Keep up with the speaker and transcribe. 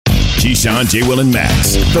Keyshawn, J. Will, and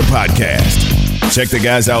Max, the podcast. Check the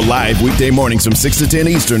guys out live weekday mornings from 6 to 10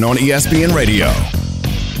 Eastern on ESPN Radio.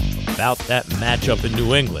 About that matchup in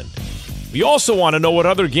New England. We also want to know what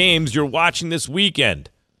other games you're watching this weekend.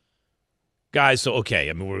 Guys, so, okay,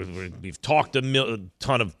 I mean, we've talked a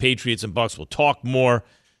ton of Patriots and Bucks. We'll talk more.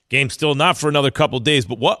 Game still not for another couple days,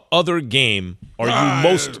 but what other game are you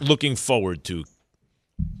most looking forward to?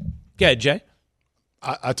 Go ahead, Jay.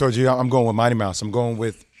 I told you I'm going with Mighty Mouse. I'm going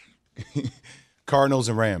with Cardinals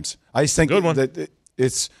and Rams. I just think that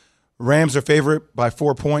it's Rams are favorite by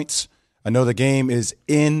 4 points. I know the game is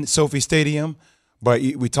in Sophie Stadium, but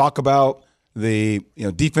we talk about the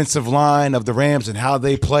defensive line of the Rams and how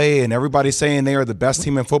they play, and everybody's saying they are the best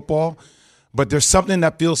team in football. But there's something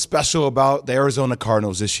that feels special about the Arizona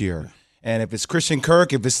Cardinals this year. And if it's Christian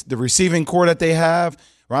Kirk, if it's the receiving core that they have,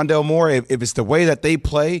 Rondale Moore, if it's the way that they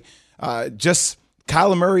play, just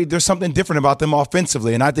Kyler Murray, there's something different about them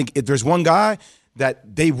offensively. And I think if there's one guy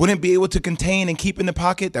that they wouldn't be able to contain and keep in the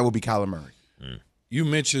pocket, that would be Kyler Murray. You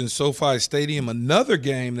mentioned SoFi Stadium. Another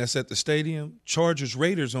game that's at the stadium,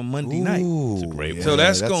 Chargers-Raiders on Monday night. It's a great one. So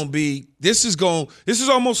that's going to be – this is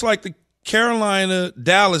almost like the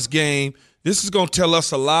Carolina-Dallas game. This is going to tell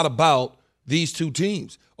us a lot about these two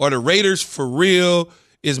teams. Are the Raiders for real?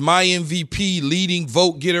 Is my MVP leading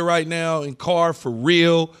vote getter right now in Carr for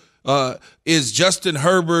real? Is Justin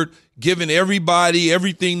Herbert giving everybody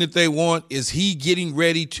everything that they want? Is he getting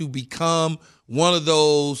ready to become one of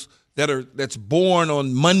those that's born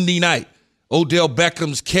on Monday night? Odell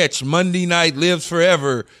Beckham's catch, Monday night lives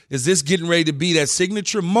forever. Is this getting ready to be that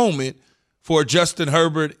signature moment for Justin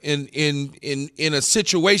Herbert in a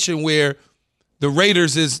situation where the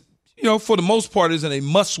Raiders is, for the most part, is in a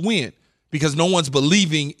must-win because no one's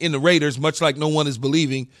believing in the Raiders, much like no one is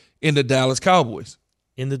believing in the Dallas Cowboys.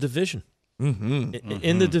 In the division. In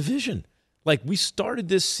the division. Like, we started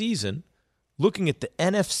this season looking at the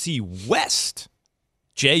NFC West.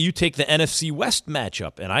 Jay, you take the NFC West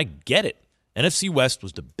matchup, and I get it. NFC West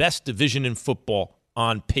was the best division in football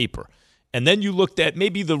on paper. And then you looked at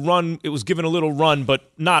maybe the run, it was given a little run,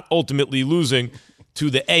 but not ultimately losing to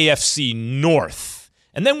the AFC North.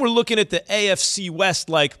 And then we're looking at the AFC West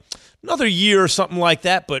like another year or something like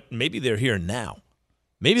that, but maybe they're here now.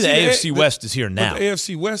 Maybe the AFC West is here now. But the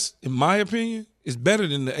AFC West, in my opinion, is better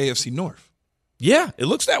than the AFC North. Yeah, it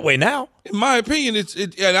looks that way now. In my opinion,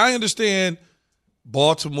 and I understand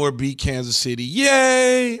Baltimore beat Kansas City.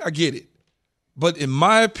 Yay, I get it. But in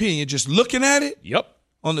my opinion, just looking at it,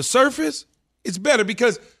 on the surface, it's better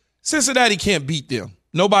because Cincinnati can't beat them.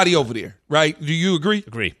 Nobody over there, right? Do you agree?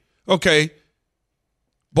 Agree. Okay.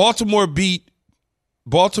 Baltimore beat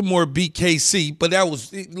KC, but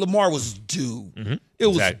Lamar was due. Mm-hmm. It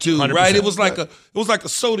was due, 100%. Right? It was like a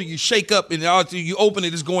soda you shake up and you open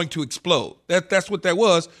it, it's going to explode. That's what that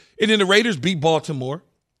was. And then the Raiders beat Baltimore,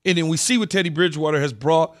 and then we see what Teddy Bridgewater has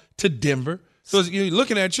brought to Denver. So you're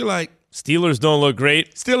looking at it, you're like, Steelers don't look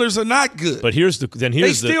great. Steelers are not good. But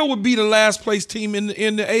they still would be the last place team in the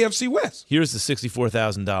AFC West. Here's the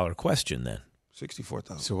 $64,000 question then.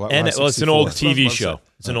 64,000. So it's an old TV show.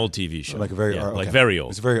 It's an old TV show. Like very old.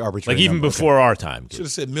 It's very arbitrary. Like even before our time. Should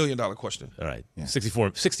have said $1 million question. All right. Yeah.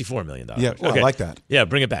 $64 million. Yeah, well, okay. I like that. Yeah,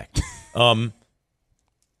 bring it back.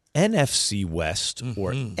 NFC West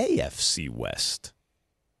or AFC West?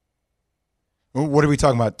 What are we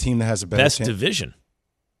talking about? Team that has a better best division.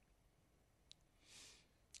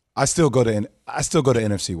 I still go to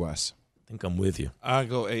NFC West. I think I'm with you. I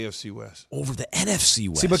go AFC West over the NFC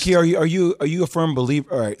West. See, but Key, are you a firm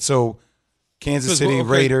believer? All right, so Kansas City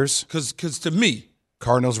Raiders, because to me,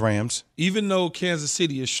 Cardinals Rams. Even though Kansas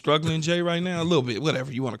City is struggling, Jay, right now, a little bit,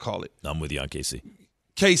 whatever you want to call it. I'm with you on KC.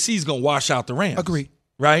 KC's gonna wash out the Rams. Agree.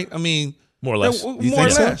 Right? I mean, more or less. More or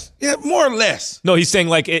less. So? Yeah, more or less. No, he's saying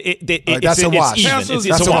like that's a wash.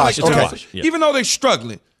 It's a wash. It's a wash. Yeah. Even though they're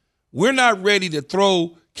struggling, we're not ready to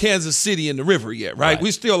throw Kansas City in the river yet, right?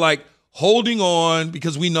 We're still like holding on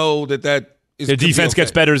because we know that is the defense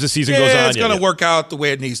gets better as the season goes on. It's going to work out the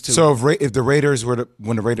way it needs to. So if the Raiders were to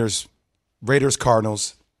win the Raiders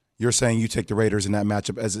Cardinals, you're saying you take the Raiders in that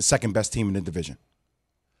matchup as the second best team in the division?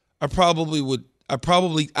 I probably would.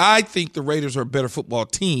 I think the Raiders are a better football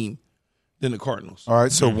team than the Cardinals. All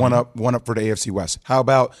right, so one up for the AFC West. How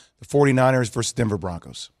about the 49ers versus Denver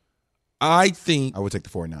Broncos? I think I would take the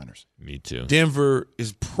 49ers. Me too. Denver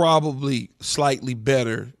is probably slightly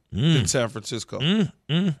better than San Francisco.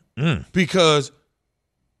 Because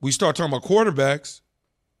we start talking about quarterbacks.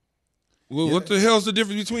 Well, what the hell's the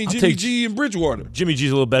difference between Jimmy G and Bridgewater? Jimmy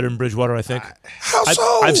G's a little better than Bridgewater, I think. How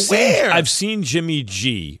so? I've seen Jimmy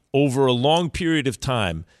G over a long period of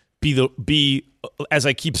time be as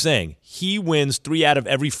I keep saying, he wins 3 out of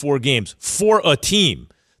every 4 games for a team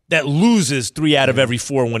that loses 3 out of every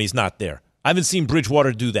 4 when he's not there. I haven't seen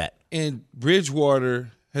Bridgewater do that. And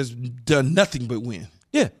Bridgewater has done nothing but win.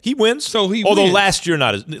 Yeah, he wins. So he although wins. last year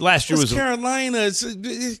was Carolina.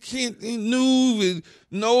 It can't move.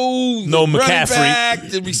 No McCaffrey. Running back,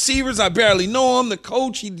 the receivers, I barely know him. The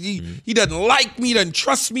coach, he doesn't like me, doesn't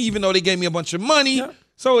trust me, even though they gave me a bunch of money. Yeah.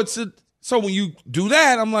 So so when you do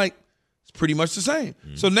that, I'm like, it's pretty much the same.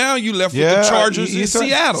 So now you left with the Chargers in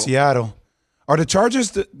Seattle. Seattle. Are the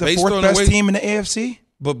Chargers the 4th best team in the AFC?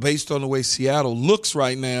 But based on the way Seattle looks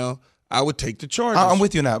right now, I would take the Chargers. I'm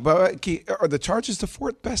with you now. But are the Chargers the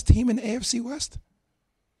 4th best team in the AFC West?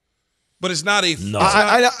 But it's not a no.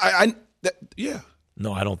 Yeah.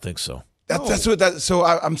 No, I don't think so. So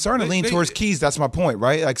I'm starting to lean towards Keys. That's my point,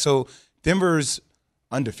 right? Like, so Denver's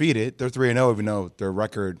undefeated. They're 3-0, even though their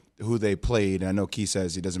record, who they played. And I know Key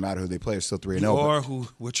says it doesn't matter who they play. It's still 3-0.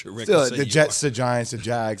 What's your record? Still, the Jets, the Giants, the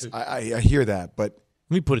Jags. I hear that, but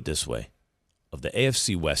let me put it this way: of the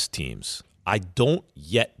AFC West teams, I don't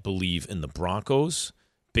yet believe in the Broncos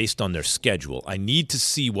based on their schedule. I need to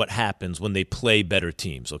see what happens when they play better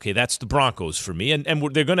teams. Okay, that's the Broncos for me, and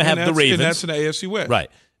they're going to have the Ravens. And that's in the AFC West,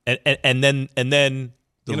 right? And then the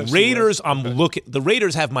NFC Raiders. West. I'm looking. The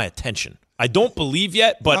Raiders have my attention. I don't believe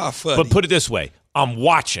yet, but put it this way: I'm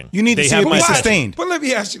watching. You need to see it be sustained. But let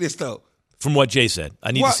me ask you this though. From what Jay said,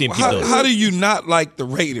 I need to see him keep those. How do you not like the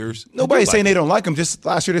Raiders? Nobody's saying they don't like them. Just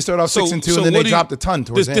last year they started off 6-2, and then they dropped a ton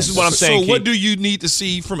towards the end. This is what I'm saying. So what do you need to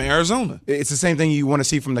see from Arizona? It's the same thing you want to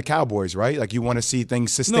see from the Cowboys, right? Like you want to see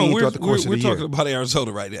things sustained throughout the course of the year. We're talking about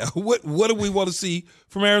Arizona right now. What do we want to see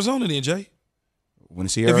from Arizona then, Jay? Want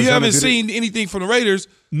to see Arizona? If you haven't seen anything from the Raiders.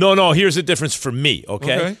 No, here's the difference for me,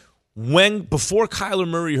 okay? Before Kyler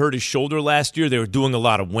Murray hurt his shoulder last year, they were doing a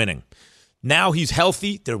lot of winning. Now he's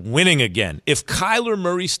healthy, they're winning again. If Kyler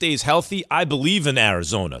Murray stays healthy, I believe in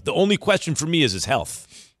Arizona. The only question for me is his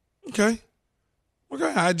health. Okay.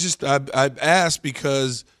 I asked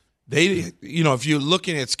because they, if you're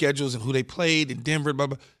looking at schedules and who they played in Denver, blah,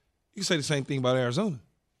 blah, you can say the same thing about Arizona.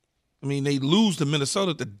 I mean, they lose to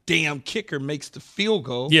Minnesota. The damn kicker makes the field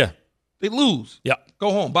goal. Yeah. They lose. Yeah. Go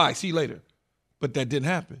home. Bye. See you later. But that didn't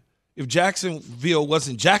happen. If Jacksonville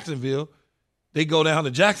wasn't Jacksonville, they go down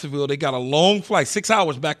to Jacksonville. They got a long flight, 6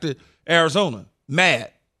 hours back to Arizona. Mad.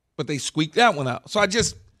 But they squeaked that one out. So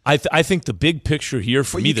I think the big picture here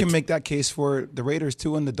for me. You can make that case for the Raiders,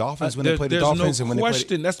 too, and the Dolphins when they play the Dolphins. There's no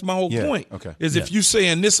question. That's my whole point. Okay. If you're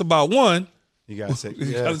saying this about one, you got to say,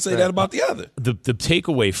 that about the other. The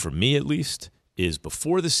takeaway for me, at least, is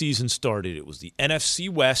before the season started, it was the NFC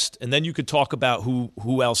West, and then you could talk about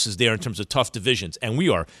who else is there in terms of tough divisions. And we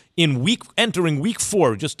are entering week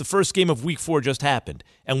 4. Just the first game of week 4 just happened,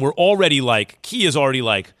 and we're already Key is already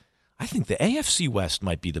I think the AFC West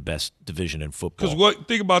might be the best division in football. Because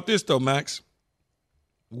think about this though, Max.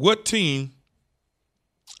 What team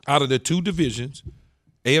out of the 2 divisions,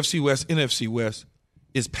 AFC West, NFC West,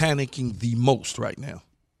 is panicking the most right now?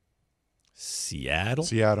 Seattle.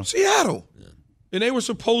 Yeah. And they were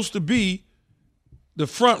supposed to be the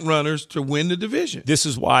front runners to win the division. This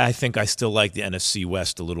is why I think I still like the NFC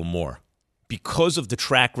West a little more. Because of the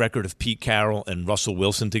track record of Pete Carroll and Russell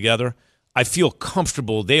Wilson together, I feel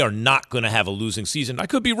comfortable they are not going to have a losing season. I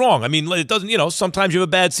could be wrong. I mean, it doesn't, sometimes you have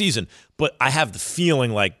a bad season. But I have the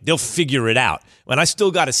feeling they'll figure it out. And I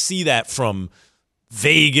still got to see that from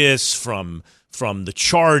Vegas, from the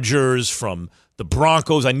Chargers, from the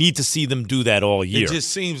Broncos. I need to see them do that all year. It just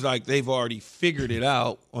seems like they've already figured it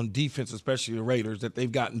out on defense, especially the Raiders, that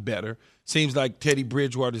they've gotten better. Seems like Teddy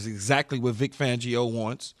Bridgewater is exactly what Vic Fangio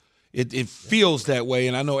wants. It feels that way,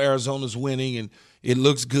 and I know Arizona's winning, and it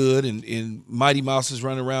looks good, and Mighty Mouse is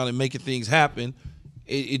running around and making things happen.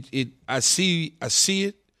 I see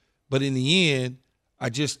it, but in the end, I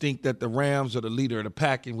just think that the Rams are the leader of the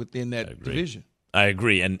pack and within that division. I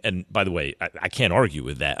agree. And by the way, I can't argue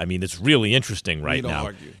with that. I mean, it's really interesting right now.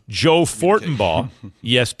 Argue. Joe Fortenbaugh,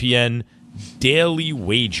 ESPN Daily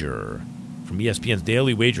Wager, from ESPN's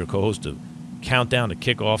Daily Wager, co-host of Countdown to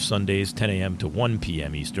Kickoff Sundays, 10 a.m. to 1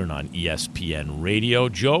 p.m. Eastern on ESPN Radio.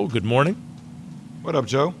 Joe, good morning. What up,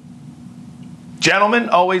 Joe? Gentlemen,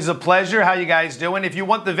 always a pleasure. How you guys doing? If you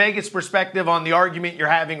want the Vegas perspective on the argument you're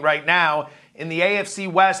having right now, in the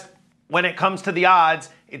AFC West, when it comes to the odds,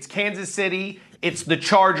 it's Kansas City, it's the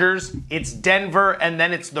Chargers, it's Denver, and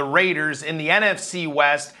then it's the Raiders. In the NFC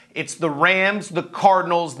West, it's the Rams, the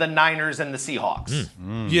Cardinals, the Niners, and the Seahawks.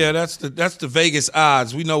 Yeah, that's the Vegas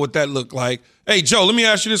odds. We know what that looked like. Hey, Joe, let me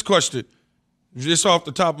ask you this question. Just off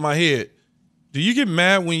the top of my head. Do you get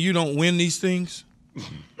mad when you don't win these things?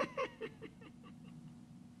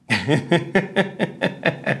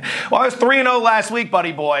 Well, I was 3-0 last week,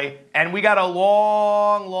 buddy boy, and we got a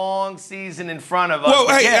long, long season in front of us. Well,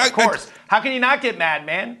 hey, yeah, of course. How can you not get mad,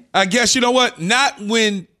 man? I guess, you know what? Not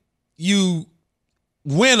when you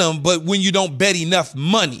win them, but when you don't bet enough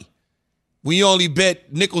money. When you only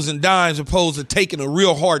bet nickels and dimes opposed to taking a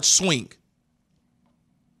real hard swing.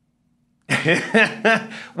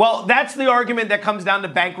 Well, that's the argument that comes down to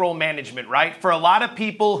bankroll management, right? For a lot of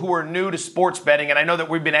people who are new to sports betting, and I know that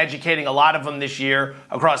we've been educating a lot of them this year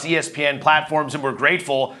across ESPN platforms, and we're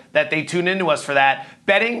grateful that they tune into us for that.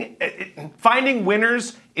 Betting, finding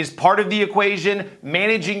winners is part of the equation.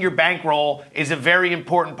 Managing your bankroll is a very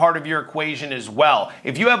important part of your equation as well.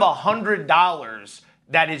 If you have $100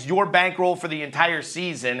 that is your bankroll for the entire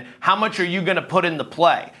season, how much are you going to put into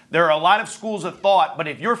play? There are a lot of schools of thought, but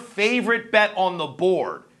if your favorite bet on the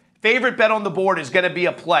board is going to be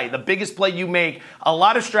a play, the biggest play you make, a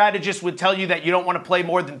lot of strategists would tell you that you don't want to play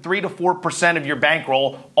more than 3 to 4% of your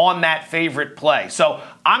bankroll on that favorite play. So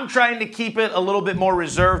I'm trying to keep it a little bit more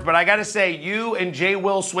reserved, but I got to say, you and Jay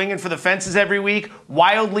Will swinging for the fences every week,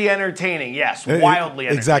 wildly entertaining. Yes, wildly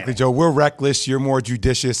entertaining. Exactly, Joe. We're reckless. You're more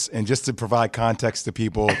judicious. And just to provide context to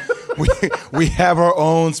people, we have our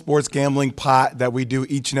own sports gambling pot that we do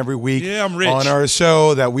each and every week on our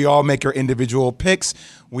show that we all make our individual picks.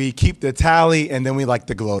 We keep the tally, and then we like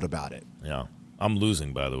to gloat about it. Yeah. I'm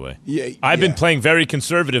losing, by the way. Yeah, I've been playing very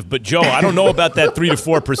conservative, but Joe, I don't know about that 3 to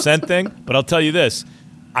 4% thing, but I'll tell you this.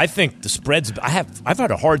 I think the spreads, I've had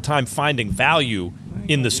a hard time finding value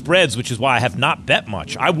in the spreads, which is why I have not bet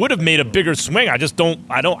much. I would have made a bigger swing. I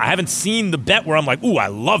haven't seen the bet where I'm like, ooh, I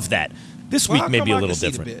love that. This week may be a little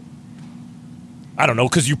different. I don't know,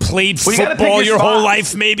 because you played football your whole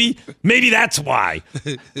life, maybe? Maybe that's why.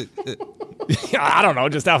 I don't know,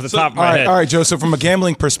 just off the top of my head. All right, Joe, so from a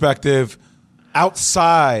gambling perspective,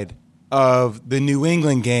 outside of the New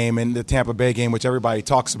England game and the Tampa Bay game, which everybody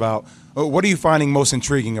talks about, what are you finding most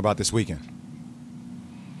intriguing about this weekend?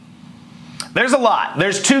 There's a lot.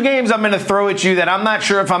 There's 2 games I'm going to throw at you that I'm not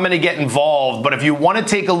sure if I'm going to get involved, but if you want to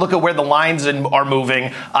take a look at where the lines are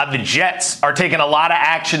moving, the Jets are taking a lot of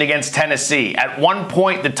action against Tennessee. At one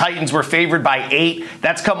point, the Titans were favored by 8.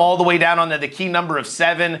 That's come all the way down onto the key number of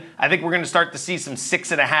 7. I think we're going to start to see some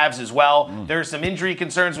 6.5s as well. There's some injury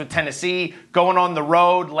concerns with Tennessee going on the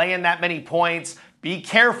road, laying that many points. Be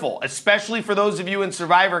careful, especially for those of you in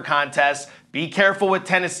Survivor contests. Be careful with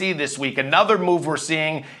Tennessee this week. Another move we're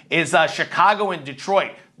seeing is Chicago and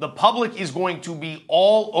Detroit. The public is going to be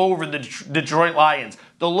all over the Detroit Lions.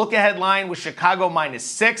 The look-ahead line was Chicago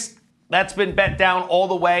 -6. That's been bet down all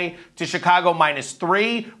the way to Chicago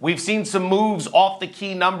 -3. We've seen some moves off the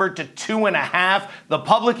key number to 2.5. The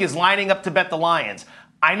public is lining up to bet the Lions.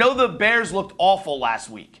 I know the Bears looked awful last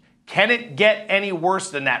week. Can it get any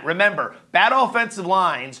worse than that? Remember, bad offensive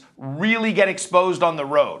lines really get exposed on the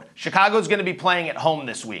road. Chicago's going to be playing at home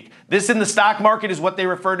this week. This in the stock market is what they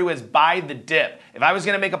refer to as buy the dip. If I was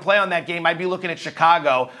going to make a play on that game, I'd be looking at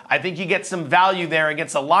Chicago. I think you get some value there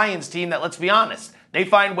against a Lions team that, let's be honest, they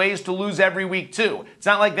find ways to lose every week too. It's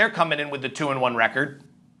not like they're coming in with the 2-1 record.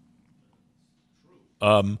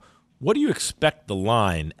 What do you expect the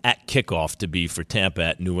line at kickoff to be for Tampa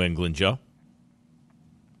at New England, Joe?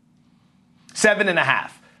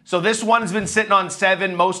 7.5. So this one's been sitting on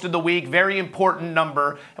 7 most of the week. Very important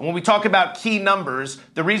number. And when we talk about key numbers,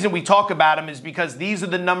 the reason we talk about them is because these are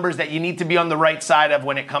the numbers that you need to be on the right side of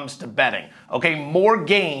when it comes to betting. Okay, more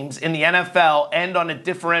games in the NFL end on a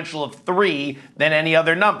differential of 3 than any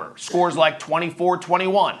other number. Scores like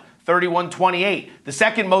 24-21, 31-28. The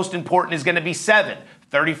second most important is going to be 7.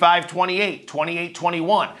 35-28,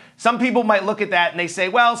 28-21. Some people might look at that and they say,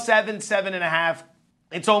 well, 7, 7.5,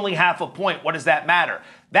 it's only half a point. What does that matter?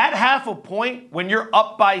 That half a point, when you're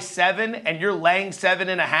up by 7 and you're laying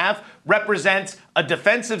 7.5, represents a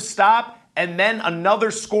defensive stop and then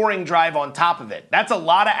another scoring drive on top of it. That's a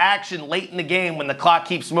lot of action late in the game when the clock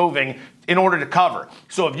keeps moving in order to cover.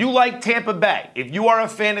 So if you like Tampa Bay, if you are a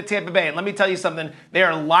fan of Tampa Bay, and let me tell you something, they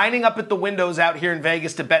are lining up at the windows out here in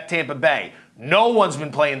Vegas to bet Tampa Bay. No one's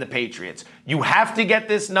been playing the Patriots. You have to get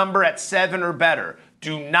this number at 7 or better.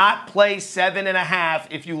 Do not play 7.5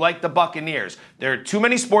 if you like the Buccaneers. There are too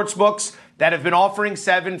many sports books that have been offering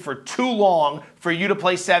 7 for too long for you to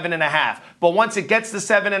play 7.5. But once it gets to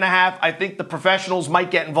 7.5, I think the professionals might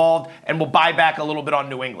get involved and will buy back a little bit on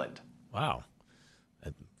New England. Wow.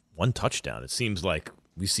 1 touchdown. It seems like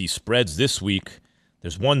we see spreads this week.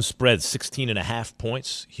 There's one spread, 16.5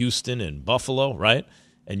 points, Houston and Buffalo, right?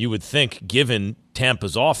 And you would think, given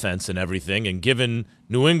Tampa's offense and everything, and given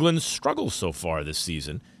New England's struggles so far this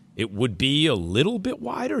season, it would be a little bit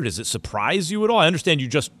wider? Does it surprise you at all? I understand you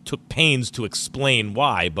just took pains to explain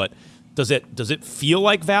why, but does it feel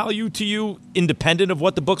like value to you independent of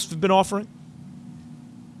what the books have been offering?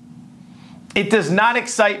 It does not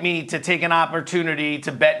excite me to take an opportunity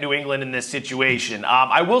to bet New England in this situation.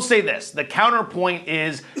 I will say this. The counterpoint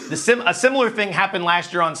is a similar thing happened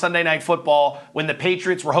last year on Sunday Night Football when the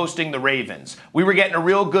Patriots were hosting the Ravens. We were getting a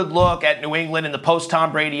real good look at New England in the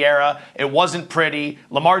post-Tom Brady era. It wasn't pretty.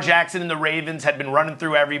 Lamar Jackson and the Ravens had been running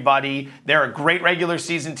through everybody. They're a great regular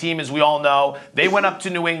season team, as we all know. They went up to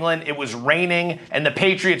New England. It was raining, and the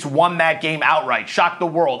Patriots won that game outright. Shocked the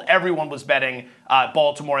world. Everyone was betting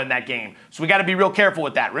Baltimore in that game. So we got to be real careful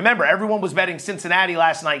with that. Remember, everyone was betting Cincinnati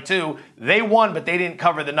last night too. They won, but they didn't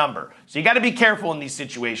cover the number. So you got to be careful in these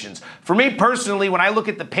situations. For me personally, when I look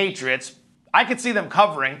at the Patriots, I could see them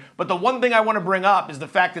covering, but the one thing I want to bring up is the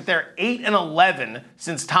fact that they're 8-11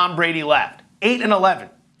 since Tom Brady left. 8-11.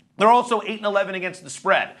 They're also 8-11 against the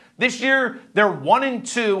spread. This year, they're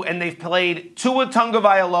 1-2, and they've played Tua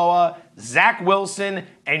Tagovailoa, Zach Wilson,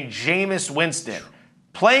 and Jameis Winston.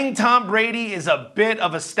 Playing Tom Brady is a bit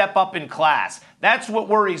of a step up in class. That's what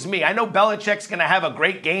worries me. I know Belichick's going to have a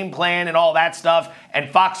great game plan and all that stuff, and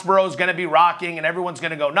Foxborough's going to be rocking and everyone's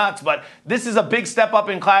going to go nuts, but this is a big step up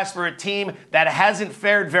in class for a team that hasn't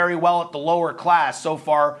fared very well at the lower class so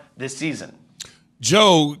far this season.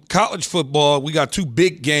 Joe, college football, we got two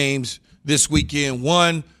big games this weekend.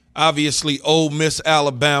 One, obviously, Ole Miss,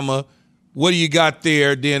 Alabama. What do you got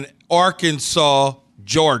there? Then Arkansas,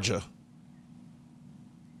 Georgia.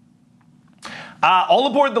 All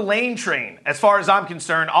aboard the Lane train, as far as I'm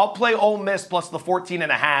concerned. I'll play Ole Miss plus the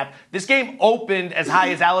 14.5. This game opened as high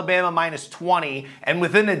as Alabama minus 20, and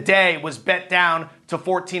within a day was bet down to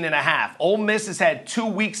 14.5. Ole Miss has had 2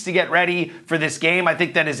 weeks to get ready for this game. I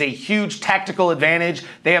think that is a huge tactical advantage.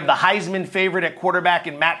 They have the Heisman favorite at quarterback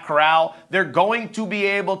in Matt Corral. They're going to be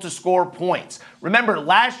able to score points. Remember,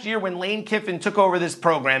 last year when Lane Kiffin took over this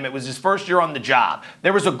program, it was his first year on the job.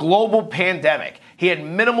 There was a global pandemic. He had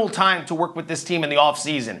minimal time to work with this team in the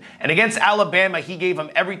offseason. And against Alabama, he gave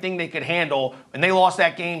them everything they could handle, and they lost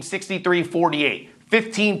that game 63-48.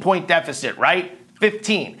 15-point deficit, right?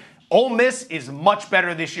 15. Ole Miss is much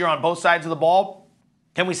better this year on both sides of the ball.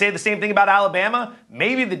 Can we say the same thing about Alabama?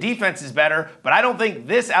 Maybe the defense is better, but I don't think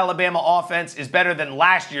this Alabama offense is better than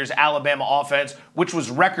last year's Alabama offense, which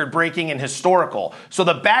was record-breaking and historical. So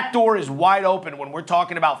the back door is wide open when we're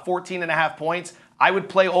talking about 14.5 points. I would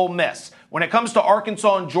play Ole Miss. When it comes to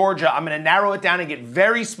Arkansas and Georgia, I'm going to narrow it down and get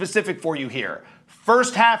very specific for you here.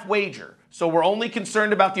 First half wager. So we're only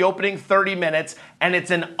concerned about the opening 30 minutes, and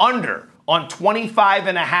it's an under on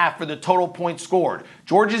 25.5 for the total points scored.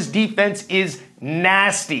 Georgia's defense is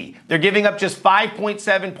nasty. They're giving up just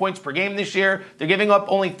 5.7 points per game this year. They're giving up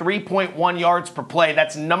only 3.1 yards per play.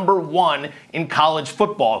 That's number 1 in college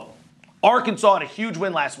football. Arkansas had a huge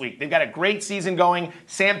win last week. They've got a great season going.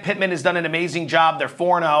 Sam Pittman has done an amazing job. They're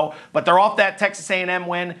 4-0, but they're off that Texas A&M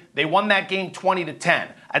win. They won that game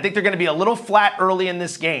 20-10. I think they're going to be a little flat early in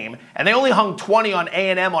this game, and they only hung 20 on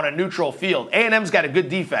A&M on a neutral field. A&M's got a good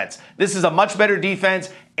defense. This is a much better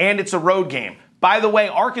defense, and it's a road game. By the way,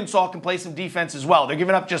 Arkansas can play some defense as well. They're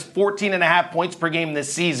giving up just 14.5 points per game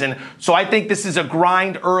this season, so I think this is a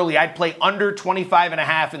grind early. I'd play under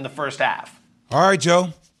 25.5 in the first half. All right,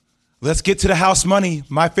 Joe. Let's get to the house money.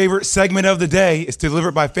 My favorite segment of the day is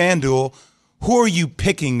delivered by FanDuel. Who are you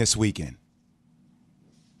picking this weekend?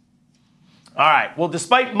 All right. Well,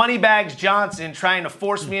 despite Moneybags Johnson trying to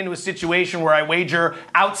force me into a situation where I wager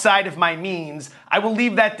outside of my means, I will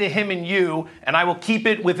leave that to him and you, and I will keep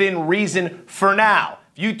it within reason for now.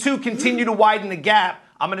 If you two continue to widen the gap,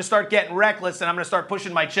 I'm going to start getting reckless, and I'm going to start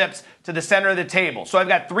pushing my chips to the center of the table. So I've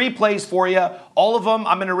got 3 plays for you. All of them,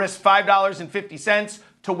 I'm going to risk $5.50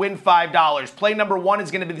 to win $5. Play number 1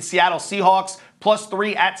 is going to be the Seattle Seahawks, plus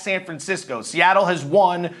 3 at San Francisco. Seattle has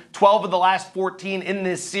won 12 of the last 14 in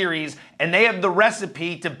this series, and they have the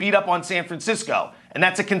recipe to beat up on San Francisco, and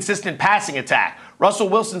that's a consistent passing attack. Russell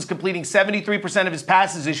Wilson's completing 73% of his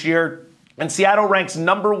passes this year, and Seattle ranks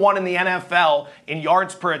number 1 in the NFL in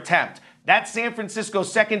yards per attempt. That San Francisco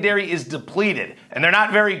secondary is depleted, and they're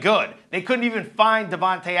not very good. They couldn't even find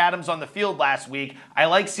Devontae Adams on the field last week. I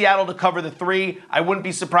like Seattle to cover the 3. I wouldn't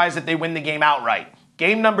be surprised if they win the game outright.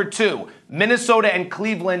 Game number 2, Minnesota and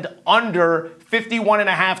Cleveland under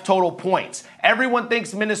 51.5 total points. Everyone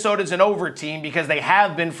thinks Minnesota's an over team because they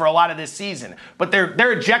have been for a lot of this season, but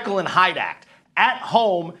they're a Jekyll and Hyde act. At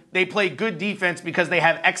home, they play good defense because they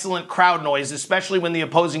have excellent crowd noise, especially when the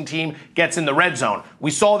opposing team gets in the red zone. We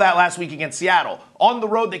saw that last week against Seattle. On the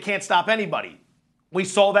road, they can't stop anybody. We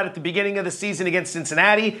saw that at the beginning of the season against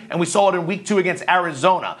Cincinnati, and we saw it in week 2 against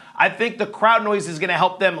Arizona. I think the crowd noise is going to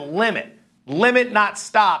help them limit, not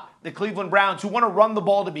stop the Cleveland Browns, who want to run the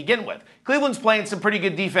ball to begin with. Cleveland's playing some pretty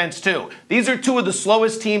good defense, too. These are 2 of the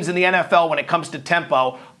slowest teams in the NFL when it comes to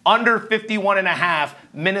tempo, under 51.5,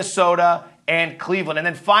 Minnesota and Cleveland. And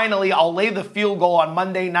then finally, I'll lay the field goal on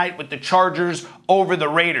Monday night with the Chargers over the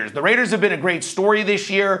Raiders. The Raiders have been a great story this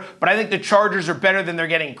year, but I think the Chargers are better than they're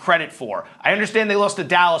getting credit for. I understand they lost to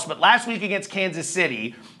Dallas, but last week against Kansas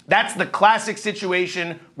City, that's the classic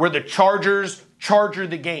situation where the Chargers charger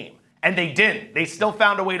the game. And they didn't. They still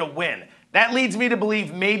found a way to win. That leads me to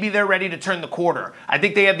believe maybe they're ready to turn the quarter. I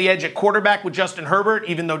think they have the edge at quarterback with Justin Herbert,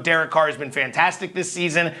 even though Derek Carr has been fantastic this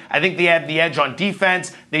season. I think they have the edge on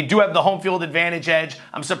defense. They do have the home field advantage edge.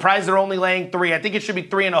 I'm surprised they're only laying 3. I think it should be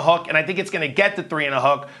 3 and a hook, and I think it's going to get to 3 and a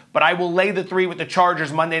hook, but I will lay the 3 with the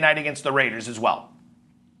Chargers Monday night against the Raiders as well.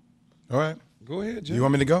 All right. Go ahead, Jay. You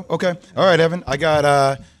want me to go? Okay. All right, Evan. I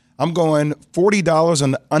got, I'm going $40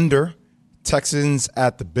 on the under Texans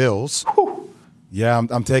at the Bills. Whew. Yeah,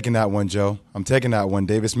 I'm taking that one, Joe. I'm taking that one.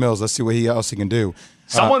 Davis Mills. Let's see what else he can do.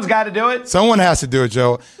 Someone's got to do it. Someone has to do it,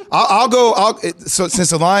 Joe. I'll go. So since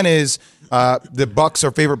the line is the Bucs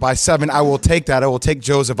are favored by 7, I will take that. I will take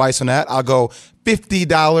Joe's advice on that. I'll go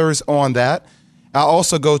 $50 on that. I'll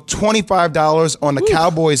also go $25 on the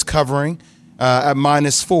Cowboys covering at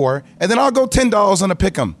 -4, and then I'll go $10 on the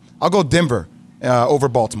pick'em. I'll go Denver over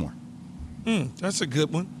Baltimore. That's a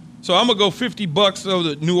good one. So I'm going to go $50 over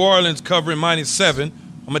the New Orleans covering -7. I'm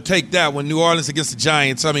going to take that one. New Orleans against the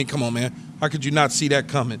Giants. I mean, come on, man. How could you not see that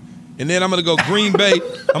coming? And then I'm going to go Green Bay.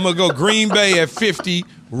 I'm going to go Green Bay at 50,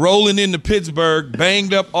 rolling into Pittsburgh,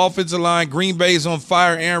 banged up offensive line. Green Bay is on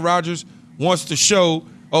fire. Aaron Rodgers wants to show,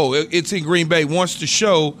 it's in Green Bay, wants to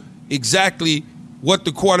show exactly what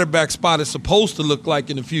the quarterback spot is supposed to look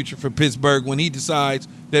like in the future for Pittsburgh when he decides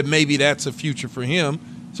that maybe that's a future for him.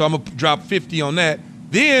 So I'm going to drop 50 on that.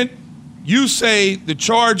 Then you say the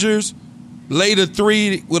Chargers lay the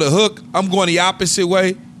 3 with a hook. I'm going the opposite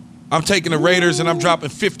way. I'm taking the Raiders, and I'm dropping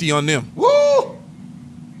 50 on them. Woo!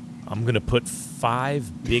 I'm going to put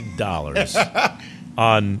 $5 big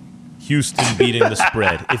on Houston beating the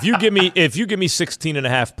spread. If you give me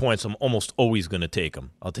 16.5 points, I'm almost always going to take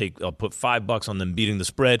them. I'll put $5 on them beating the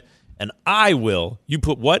spread. And I will. You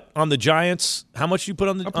put what on the Giants? How much you put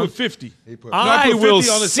on the? I put 50. I will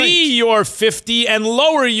see your 50 and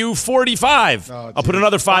lower you 45. Oh, I'll put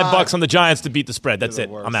another $5 on the Giants to beat the spread. That's it.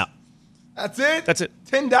 I'm out. That's it. That's it.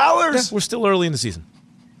 $10. Yeah, we're still early in the season.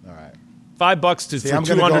 All right. $5 for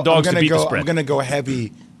 2 underdogs to beat the spread. I'm going to go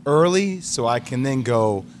heavy early, so I can then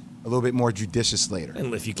go a little bit more judicious later.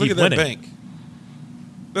 And if you Look keep at winning, that bank.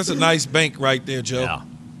 That's a nice bank right there, Joe. Yeah.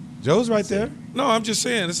 Joe's right there. No, I'm just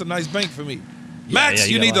saying it's a nice bank for me. Max,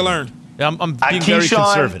 you you need to learn. Yeah, I'm being very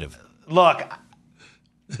Keyshawn, conservative. Look,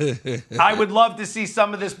 I would love to see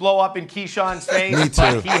some of this blow up in Keyshawn's face. Me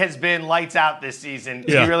too. But he has been lights out this season.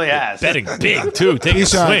 Yeah. He really has. Betting big, too. Taking a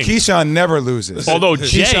swing. Keyshawn never loses. Although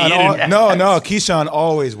Jay, Keyshawn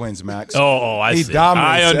always wins, Max. I He see. dominates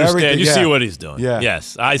I understand. everything. You Yeah. see what he's doing. Yeah.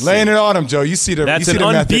 Yes, I see. Laying it on him, Joe. You see the That's you see an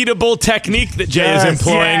the method. unbeatable technique that Jay is Yes.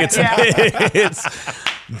 employing. Yeah, It's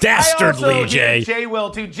dastardly, I also Jay. hear Jay Will,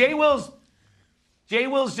 too. Jay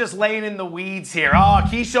Will's just laying in the weeds here. Oh,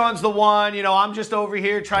 Keyshawn's the one. I'm just over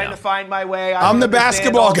here trying to find my way. I'm the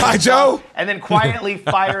basketball guy, Joe. And then quietly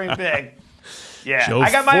firing big. Yeah, Joe I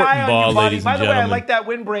got my eye on Fortenbaugh, you, buddy. ladies By and the way, I gentlemen. like that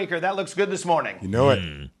windbreaker. That looks good this morning. You know it.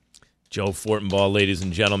 Joe Fortenbaugh, ladies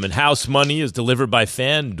and gentlemen. House Money is delivered by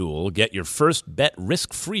FanDuel. Get your first bet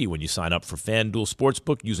risk-free when you sign up for FanDuel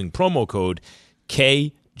Sportsbook using promo code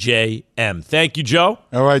KJM. Thank you, Joe.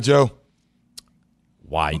 All right, Joe.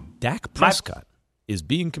 Why Dak Prescott is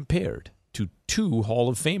being compared to 2 Hall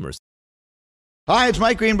of Famers. Hi, it's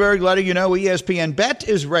Mike Greenberg letting you know ESPN Bet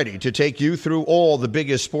is ready to take you through all the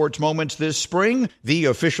biggest sports moments this spring. The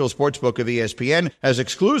official sportsbook of ESPN has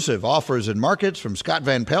exclusive offers and markets from Scott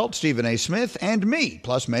Van Pelt, Stephen A. Smith, and me,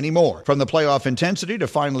 plus many more. From the playoff intensity to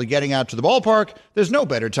finally getting out to the ballpark, there's no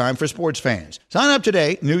better time for sports fans. Sign up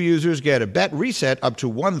today. New users get a bet reset up to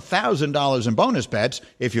 $1,000 in bonus bets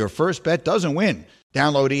if your first bet doesn't win.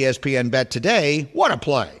 Download ESPN Bet today. What a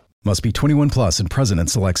play. Must be 21 plus and present in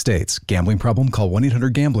select states. Gambling problem? Call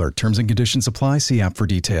 1-800-GAMBLER. Terms and conditions apply. See app for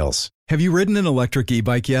details. Have you ridden an electric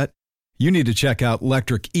e-bike yet? You need to check out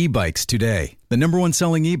Electric E-Bikes today, the #1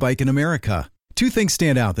 selling e-bike in America. 2 things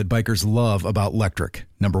stand out that bikers love about Electric.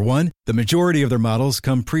 Number 1, the majority of their models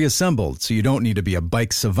come pre-assembled, so you don't need to be a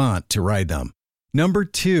bike savant to ride them. Number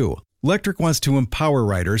 2, Electric wants to empower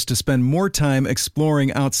riders to spend more time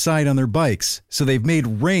exploring outside on their bikes, so they've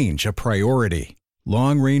made range a priority.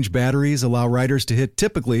 Long-range batteries allow riders to hit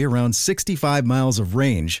typically around 65 miles of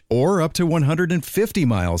range or up to 150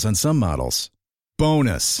 miles on some models.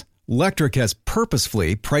 Bonus, Lectric has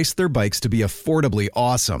purposefully priced their bikes to be affordably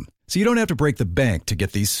awesome, so you don't have to break the bank to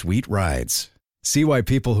get these sweet rides. See why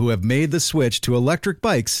people who have made the switch to electric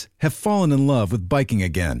bikes have fallen in love with biking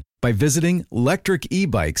again by visiting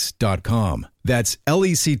lectricebikes.com. That's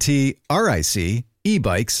LECTRIC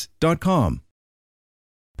ebikes.com.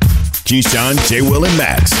 Keyshawn, J. Will, and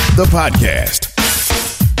Max, the podcast.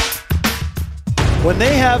 When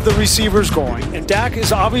they have the receivers going, and Dak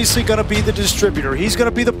is obviously going to be the distributor, he's going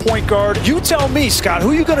to be the point guard. You tell me, Scott,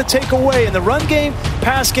 who are you going to take away in the run game,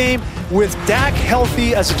 pass game, with Dak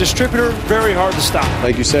healthy as a distributor? Very hard to stop.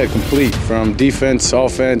 Like you said, complete from defense,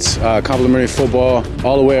 offense, complementary football,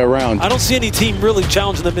 all the way around. I don't see any team really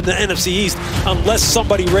challenging them in the NFC East unless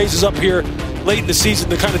somebody raises up here late in the season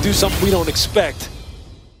to kind of do something we don't expect.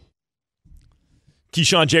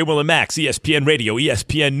 Keyshawn, J. Will, and Max, ESPN Radio,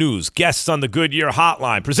 ESPN News. Guests on the Goodyear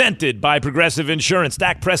Hotline, presented by Progressive Insurance.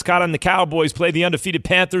 Dak Prescott and the Cowboys play the undefeated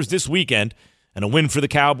Panthers this weekend, and a win for the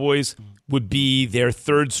Cowboys would be their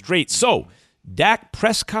third straight. So, Dak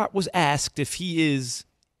Prescott was asked if he is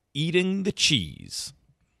eating the cheese.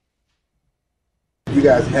 You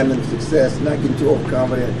guys handling success, not getting too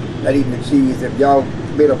overconfident, not eating the cheese. If y'all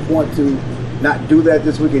made a point to not do that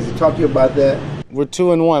this week, has he talked to you about that? We're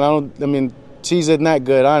 2-1. Cheese isn't that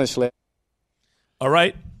good, honestly. All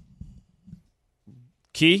right.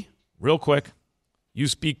 Key, real quick. You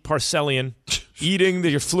speak Parcellian.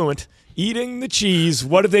 You're fluent. Eating the cheese.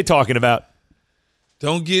 What are they talking about?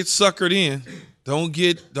 Don't get suckered in.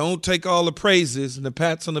 Don't take all the praises and the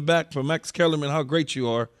pats on the back for Max Kellerman, how great you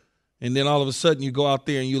are. And then all of a sudden you go out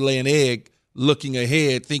there and you lay an egg looking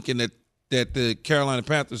ahead thinking that the Carolina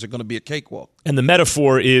Panthers are going to be a cakewalk. And the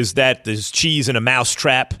metaphor is that there's cheese in a mouse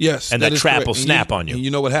trap. Yes, and that trap correct. will snap on you. And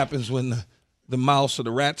you know what happens when the mouse or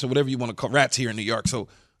the rats or whatever you want to call rats here in New York, so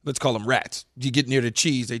let's call them rats. You get near the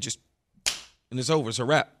cheese, they just, and it's over. It's a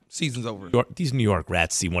wrap. Season's over. These New York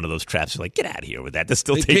rats see one of those traps. They're like, get out of here with that. They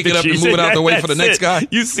still they take pick the it up cheese and move it out the way for the next guy.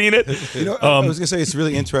 You've seen it. I was going to say it's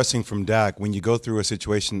really interesting from Dak when you go through a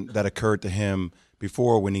situation that occurred to him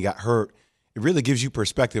before when he got hurt. It really gives you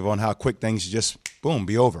perspective on how quick things just, boom,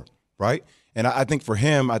 be over, right? And I think for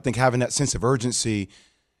him, having that sense of urgency,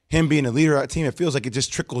 him being a leader of that team, it feels like it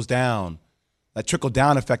just trickles down, that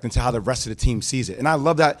trickle-down effect into how the rest of the team sees it. And I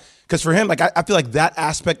love that because for him, I feel like that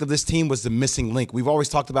aspect of this team was the missing link. We've always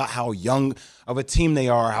talked about how young of a team they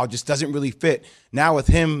are, how it just doesn't really fit. Now with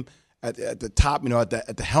him at the top,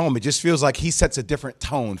 at the helm, it just feels like he sets a different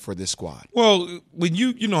tone for this squad. Well, when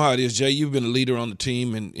you know how it is, Jay, you've been a leader on the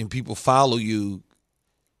team and people follow you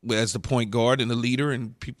as the point guard and the leader,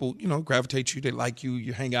 and people, gravitate to you. They like you.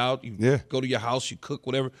 You hang out. You go to your house. You cook,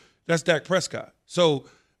 whatever. That's Dak Prescott. So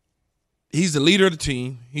he's the leader of the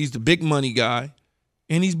team. He's the big money guy,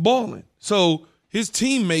 and he's balling. So his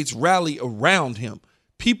teammates rally around him.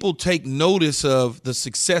 People take notice of the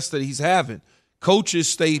success that he's having. Coaches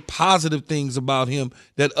say positive things about him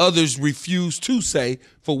that others refuse to say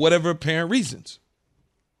for whatever apparent reasons.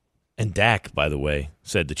 And Dak, by the way,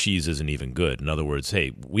 said the cheese isn't even good. In other words,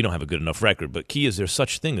 hey, we don't have a good enough record, but Key, is there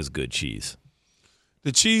such thing as good cheese?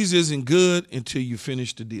 The cheese isn't good until you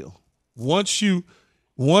finish the deal. Once you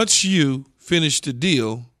finish the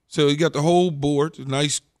deal, so you got the whole board, the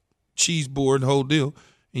nice cheese board, the whole deal,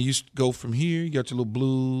 and you go from here, you got your little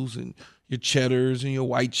blues and your cheddars and your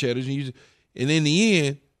white cheddars, and in the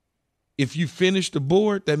end, if you finish the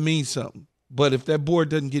board, that means something. But if that board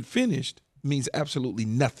doesn't get finished, it means absolutely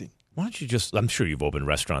nothing. Why don't you just, I'm sure you've opened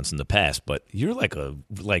restaurants in the past, but you're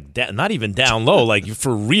not even down low, like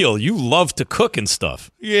for real, you love to cook and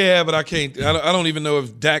stuff. Yeah, but I can't, I don't even know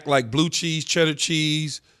if Dak like blue cheese, cheddar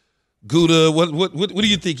cheese, Gouda, what do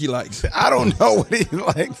you think he likes? I don't know what he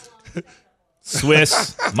likes.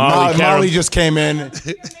 Swiss, Molly just came in.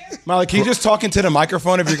 Molly, can you just talk into the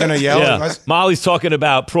microphone if you're going to yell? Yeah. Molly's talking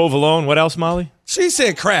about provolone. What else, Molly? She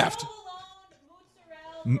said Kraft.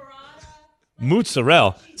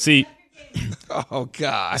 Mozzarella. See. Oh,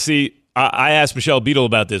 God. See, I asked Michelle Beadle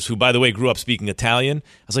about this, who, by the way, grew up speaking Italian.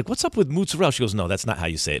 I was like, what's up with mozzarella? She goes, no, that's not how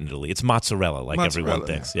you say it in Italy. It's mozzarella, like everyone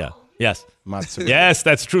thinks. Yeah. Yes. Mozzarella. Yes,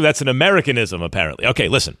 that's true. That's an Americanism, apparently. Okay,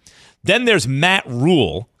 listen. Then there's Matt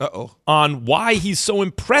Rule on why he's so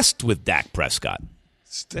impressed with Dak Prescott.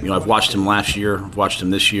 I've watched him last year. I've watched him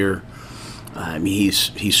this year.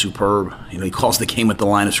 He's superb. He calls the game at the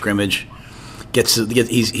line of scrimmage.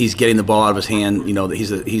 He's getting the ball out of his hand.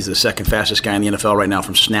 He's the second fastest guy in the NFL right now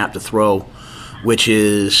from snap to throw. which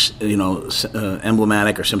is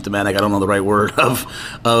emblematic or symptomatic, I don't know the right word, of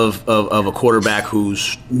a quarterback who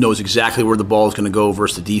knows exactly where the ball is going to go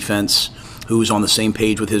versus the defense, who's on the same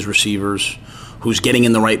page with his receivers, who's getting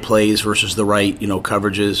in the right plays versus the right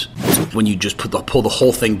coverages. When you just pull the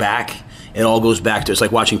whole thing back, it all goes back to, it's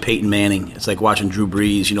like watching Peyton Manning. It's like watching Drew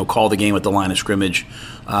Brees, call the game at the line of scrimmage.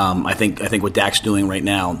 I think what Dak's doing right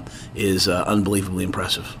now is unbelievably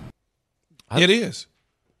impressive. It is.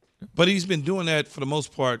 But he's been doing that for the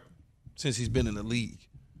most part since he's been in the league.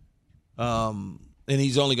 And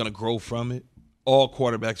he's only going to grow from it. All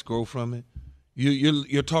quarterbacks grow from it.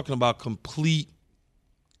 You're talking about complete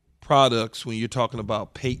products when you're talking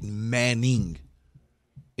about Peyton Manning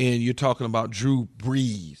and you're talking about Drew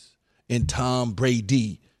Brees and Tom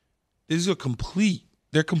Brady. These are complete.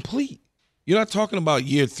 They're complete. You're not talking about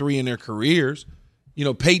year 3 in their careers.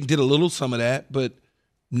 Peyton did a little some of that, but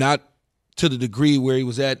not to the degree where he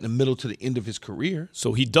was at in the middle to the end of his career.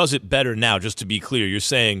 So he does it better now, just to be clear. You're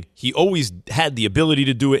saying he always had the ability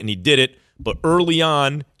to do it and he did it, but early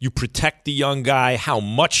on you protect the young guy, how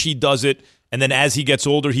much he does it, and then as he gets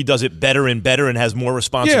older, he does it better and better and has more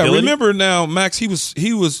responsibility. Yeah, remember now, Max, he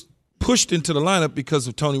was pushed into the lineup because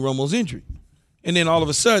of Tony Romo's injury. And then all of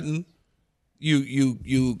a sudden,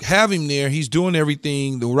 you have him there, he's doing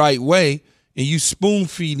everything the right way, and you spoon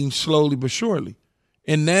feed him slowly but surely.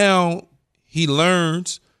 And now he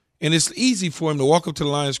learns, and it's easy for him to walk up to the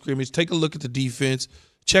line of scrimmage, take a look at the defense,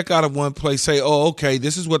 check out of one play, say, oh, okay,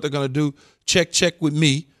 this is what they're going to do. Check with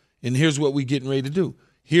me, and here's what we're getting ready to do.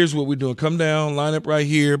 Here's what we're doing. Come down, line up right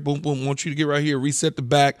here. Boom, boom. Want you to get right here. Reset the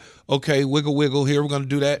back. Okay, wiggle, wiggle. Here, we're going to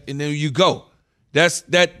do that. And then you go.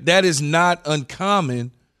 That is not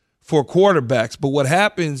uncommon for quarterbacks. But what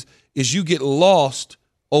happens is you get lost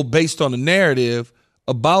based on the narrative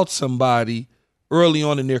about somebody early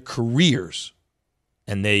on in their careers.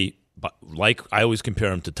 And they, like I always compare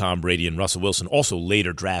them to Tom Brady and Russell Wilson, also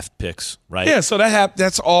later draft picks, right? Yeah, so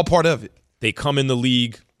that's all part of it. They come in the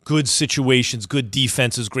league, good situations, good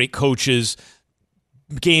defenses, great coaches,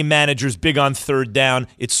 game managers, big on third down.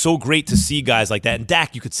 It's so great to see guys like that. And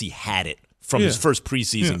Dak, you could see, had it from his first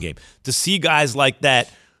preseason game. To see guys like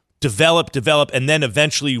that develop, and then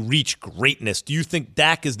eventually reach greatness. Do you think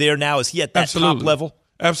Dak is there now? Is he at that top level?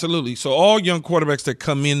 Absolutely. So all young quarterbacks that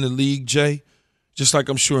come in the league, Jay, just like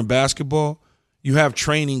I'm sure in basketball, you have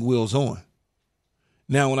training wheels on.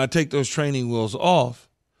 Now, when I take those training wheels off,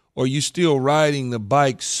 or you still riding the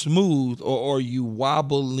bike smooth, or are you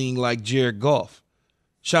wobbling like Jared Goff?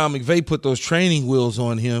 Sean McVay put those training wheels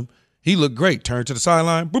on him. He looked great. Turn to the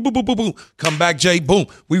sideline. Boom, boom, boom, boom, boom. Come back, Jay. Boom.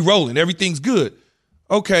 We rolling. Everything's good.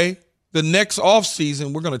 Okay, the next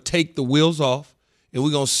offseason, we're going to take the wheels off, and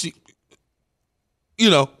we're going to see,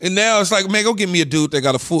 and now it's like, man, go get me a dude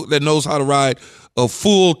that knows how to ride a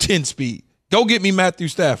full 10-speed. Go get me Matthew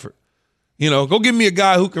Stafford. Go get me a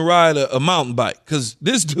guy who can ride a mountain bike, because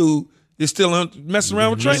this dude is still messing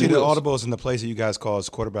around with training wheels. The audibles and the plays that you guys call as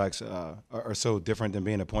quarterbacks are so different than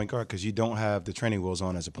being a point guard, because you don't have the training wheels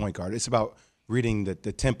on as a point guard. It's about reading the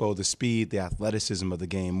tempo, the speed, the athleticism of the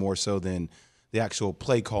game more so than the actual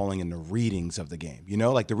play calling and the readings of the game.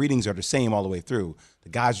 Like the readings are the same all the way through. The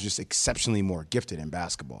guys are just exceptionally more gifted in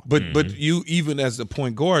basketball. But you, even as a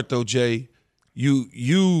point guard, though, Jay,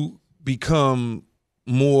 you become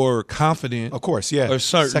more confident. Of course, yeah. Or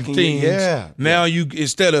certain things. Now you,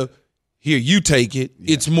 instead of, here, you take it,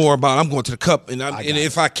 it's more about, I'm going to the cup, and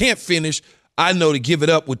if I can't finish, I know to give it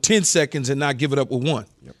up with 10 seconds and not give it up with 1.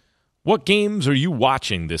 Yep. What games are you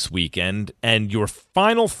watching this weekend? And your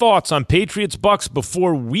final thoughts on Patriots-Bucks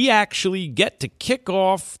before we actually get to kick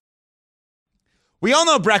off. We all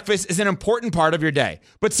know breakfast is an important part of your day.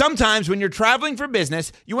 But sometimes when you're traveling for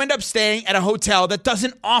business, you end up staying at a hotel that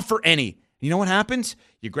doesn't offer any. You know what happens?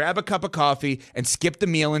 You grab a cup of coffee and skip the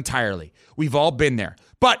meal entirely. We've all been there.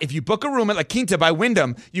 But if you book a room at La Quinta by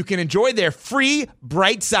Wyndham, you can enjoy their free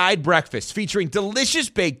Bright Side breakfast featuring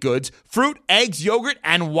delicious baked goods, fruit, eggs, yogurt,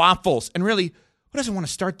 and waffles. And really, who doesn't want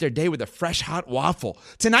to start their day with a fresh, hot waffle?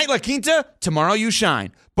 Tonight, La Quinta, tomorrow you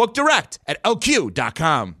shine. Book direct at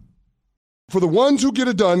LQ.com. For the ones who get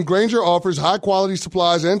it done, Grainger offers high-quality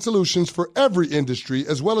supplies and solutions for every industry,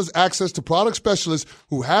 as well as access to product specialists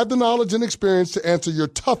who have the knowledge and experience to answer your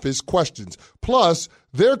toughest questions. Plus,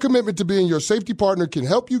 their commitment to being your safety partner can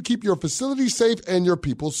help you keep your facility safe and your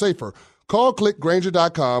people safer. Call, click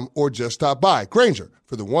Grainger.com, or just stop by. Grainger,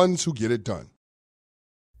 for the ones who get it done.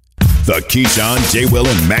 The Keyshawn, J. Will,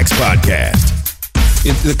 and Max podcast.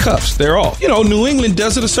 The cuffs, they're off. New England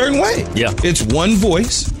does it a certain way. Yeah. It's one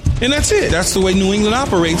voice. And that's it. That's the way New England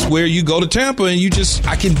operates, where you go to Tampa and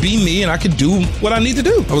I can be me and I can do what I need to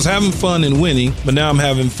do. I was having fun and winning, but now I'm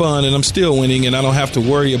having fun and I'm still winning, and I don't have to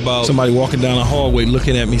worry about somebody walking down a hallway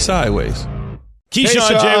looking at me sideways.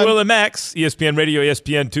 Keyshawn, J. Will, and Max, ESPN Radio,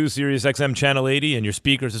 ESPN2, Sirius XM Channel 80, and your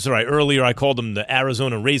speakers. It's all right. Earlier, I called them the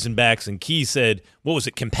Arizona Razorbacks, and Key said, what was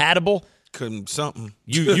it, compatible? Something.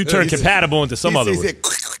 You turned compatible into some other word.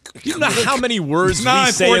 You know how many words we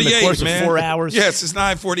say in the course of 4 hours? Yes, it's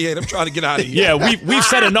 9:48. I'm trying to get out of here. Yeah, we've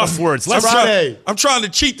said enough words. I'm trying to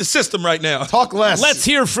cheat the system right now. Talk less. Let's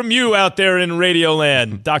hear from you out there in Radio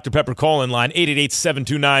Land. Dr. Pepper call-in line,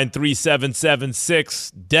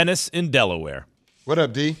 888-729-3776. Dennis in Delaware. What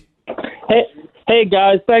up, D? Hey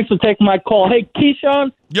guys, thanks for taking my call. Hey,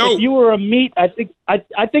 Keyshawn, Yo. If you were a meat, I think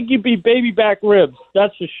you'd be baby back ribs.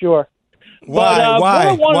 That's for sure. Why?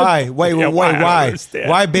 Wait, Yeah, why?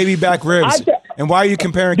 Why baby back ribs? And why are you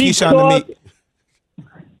comparing Keyshawn to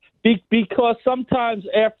meat? Because sometimes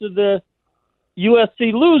after the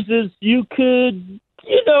USC loses, you could,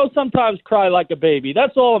 sometimes cry like a baby.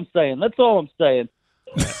 That's all I'm saying. But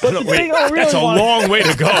the thing I really That's a long way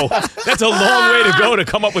to go. That's a long way to go to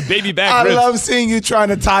come up with baby back ribs. I love seeing you trying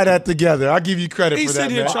to tie that together. I'll give you credit for that, He's sitting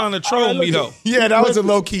here man. trying to troll me, though. Yeah, that was a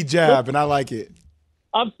low-key jab, and I like it.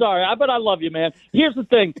 I'm sorry, but I love you, man. Here's the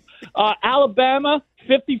thing. Alabama,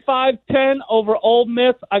 55-10 over Ole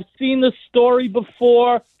Miss. I've seen this story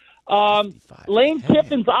before. Lane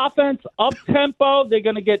Kiffin's offense, up-tempo. They're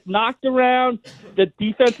going to get knocked around. The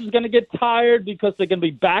defense is going to get tired because they're going to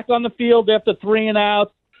be back on the field after 3 and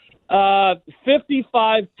outs.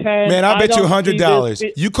 55-10. Man, I bet you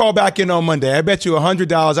 $100. You call back in on Monday. I bet you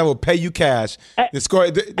 $100 I will pay you cash. The score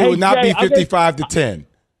it will not be 55-10.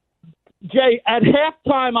 Jay, at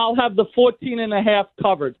halftime, I'll have the 14.5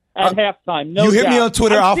 covered. At halftime, no doubt. You hit me on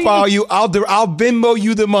Twitter. I'll follow you. I'll Venmo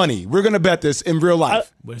you the money. We're gonna bet this in real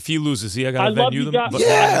life. But if he loses, I gotta Venmo you the money.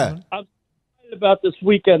 Yeah. I'm excited about this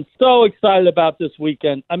weekend. So excited about this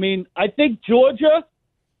weekend. I mean, I think Georgia,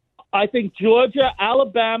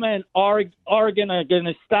 Alabama, and Oregon are going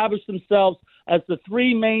to establish themselves as the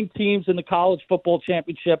 3 main teams in the college football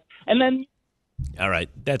championship, and then. All right.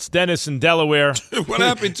 That's Dennis in Delaware. What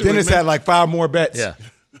happened to Dennis him, had like 5 more bets. Yeah.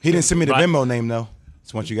 He didn't send me the Venmo name, though.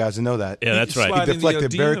 Just want you guys to know that. Yeah, that's right. He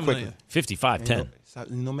deflected very quickly. 55-10.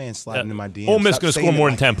 No man sliding in my DMs. Ole Miss going to score more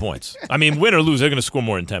than 10 points. I mean, win or lose, they're going to score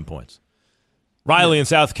more than 10 points. Riley in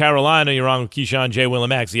South Carolina, you're on with Keyshawn, J. Will, and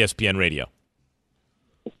Max, ESPN Radio.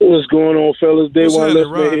 What's going on, fellas? Day one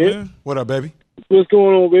listener here. Man? What up, baby? What's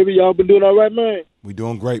going on, baby? Y'all been doing all right, man? We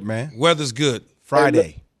doing great, man. Weather's good.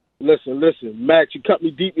 Friday. Listen, Max, you cut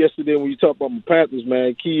me deep yesterday when you talked about my Panthers,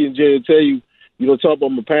 man. Key and Jay will tell you don't talk about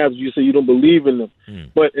my Panthers. You say you don't believe in them.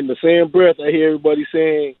 But in the same breath, I hear everybody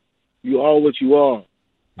saying you are what you are.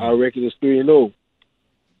 I reckon it's 3-0.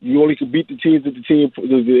 You only can beat the teams that the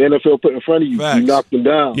NFL put in front of you. Facts. You knock them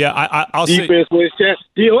down. Yeah, I'll say. Defense wins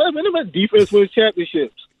Defense wins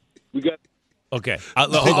championships. We got. Okay,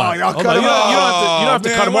 hold on. Y'all Hold cut on. him off. You don't have to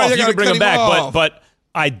cut him why off. you You gotta can bring cut him back. him off? But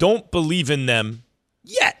I don't believe in them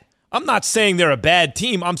yet. I'm not saying they're a bad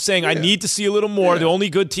team. I'm saying I need to see a little more. The only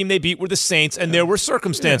good team they beat were the Saints, and there were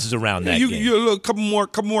circumstances around that game. You look couple more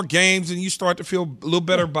games, and you start to feel a little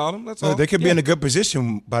better about them. That's all. They could be in a good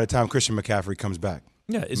position by the time Christian McCaffrey comes back.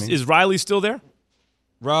 Yeah, is Riley still there?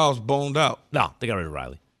 Riles boned out. No, they got rid of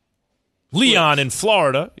Riley. Leon in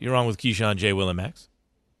Florida. You're on with Keyshawn, J. Will, and Max.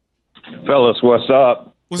 Fellas, what's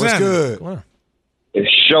up? What's good? The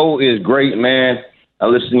show is great, man. I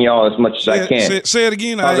listen to y'all as much as I can. Say it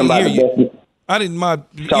again. I didn't hear you. I didn't my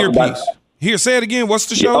earpiece. Here, say it again. What's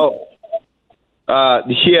the show?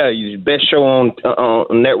 Yeah, best show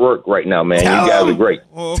on network right now, man. You guys are great.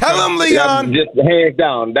 Oh, okay. Tell him, Leon. Just hands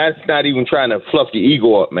down. That's not even trying to fluff your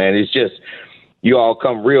ego up, man. It's just you all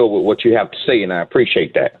come real with what you have to say, and I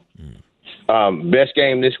appreciate that. Best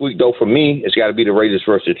game this week, though, for me, it's got to be the Raiders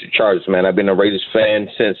versus the Chargers, man. I've been a Raiders fan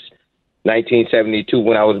since 1972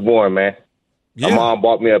 when I was born, man. Yeah. My mom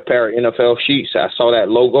bought me a pair of NFL sheets. I saw that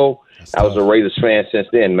logo. I was a Raiders fan since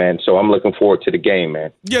then, man. So I'm looking forward to the game,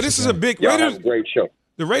 man. Yeah, this is a big Y'all Raiders. have a great show.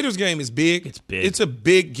 The Raiders game is big. It's big. It's a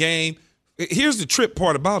big game. Here's the trip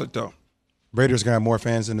part about it, though. Raiders going to have more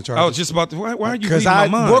fans than the Chargers. I was just about to. Why are you? Because I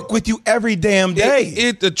work with you every damn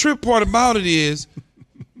day. The trip part about it is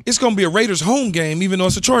it's going to be a Raiders home game, even though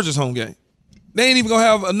it's a Chargers home game. They ain't even going to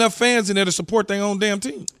have enough fans in there to support their own damn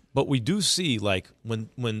team. But we do see, like, when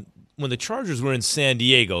the Chargers were in San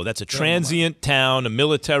Diego, that's a transient town, a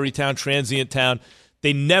military town, transient town.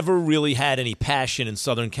 They never really had any passion in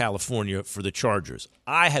Southern California for the Chargers.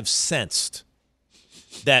 I have sensed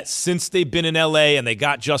that since they've been in L.A. and they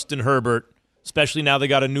got Justin Herbert, especially now they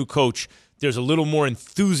got a new coach, there's a little more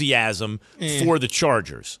enthusiasm for the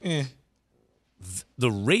Chargers.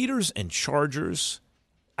 The Raiders and Chargers,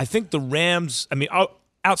 I think the Rams,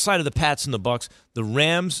 outside of the Pats and the Bucks, the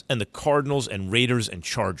Rams and the Cardinals and Raiders and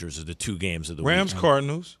Chargers are the 2 games of the week. Rams,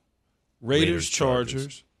 Cardinals, Raiders,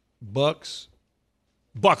 Chargers, Bucks,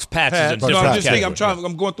 Pats. I'm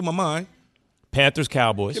going through my mind. Panthers,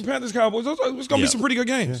 Cowboys. Yeah, Panthers, Cowboys. It's going to be some pretty good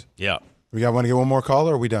games. Yeah. We want to get one more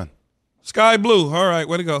caller, or are we done? Sky Blue. All right,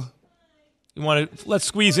 way to go. Let's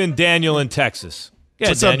squeeze in Daniel in Texas. Yeah,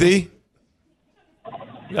 What's Daniel. up, D?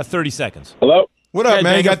 You got 30 seconds. Hello? What up,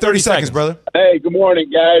 man? You got 30 seconds, brother. Hey, good morning,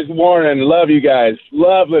 guys. Good morning. Love you guys.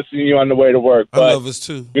 Love listening to you on the way to work. I love us,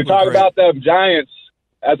 too. You talk about them Giants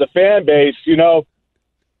as a fan base,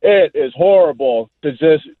 it is horrible to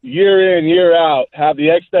just year in, year out have the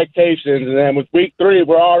expectations, and then with week 3,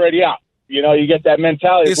 we're already out. You get that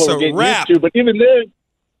mentality. It's a wrap. Used to, but even then,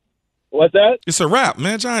 what's that? It's a wrap,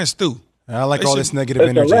 man. Giants do. I like all this negative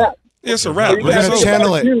energy. It's a wrap. We're going to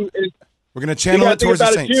channel it. We're going to channel it towards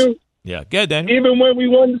the Saints. Yeah, good, Daniel. Even when we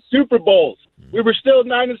won the Super Bowls, we were still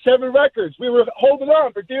 9-7 records. We were holding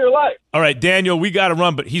on for dear life. All right, Daniel, we got to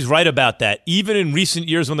run, but he's right about that. Even in recent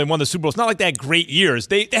years when they won the Super Bowl, it's not like they had great years.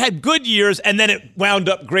 They had good years, and then it wound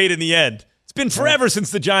up great in the end. It's been forever since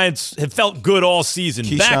the Giants have felt good all season.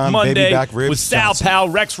 Keyshawn, back Monday baby back ribs, with Sal Johnson. Powell,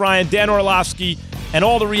 Rex Ryan, Dan Orlovsky, and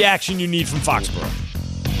all the reaction you need from Foxborough.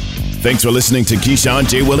 Thanks for listening to Keyshawn,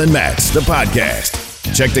 J. Will, and Max, the podcast.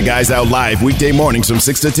 Check the guys out live weekday mornings from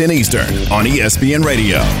 6 to 10 Eastern on ESPN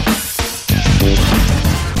Radio.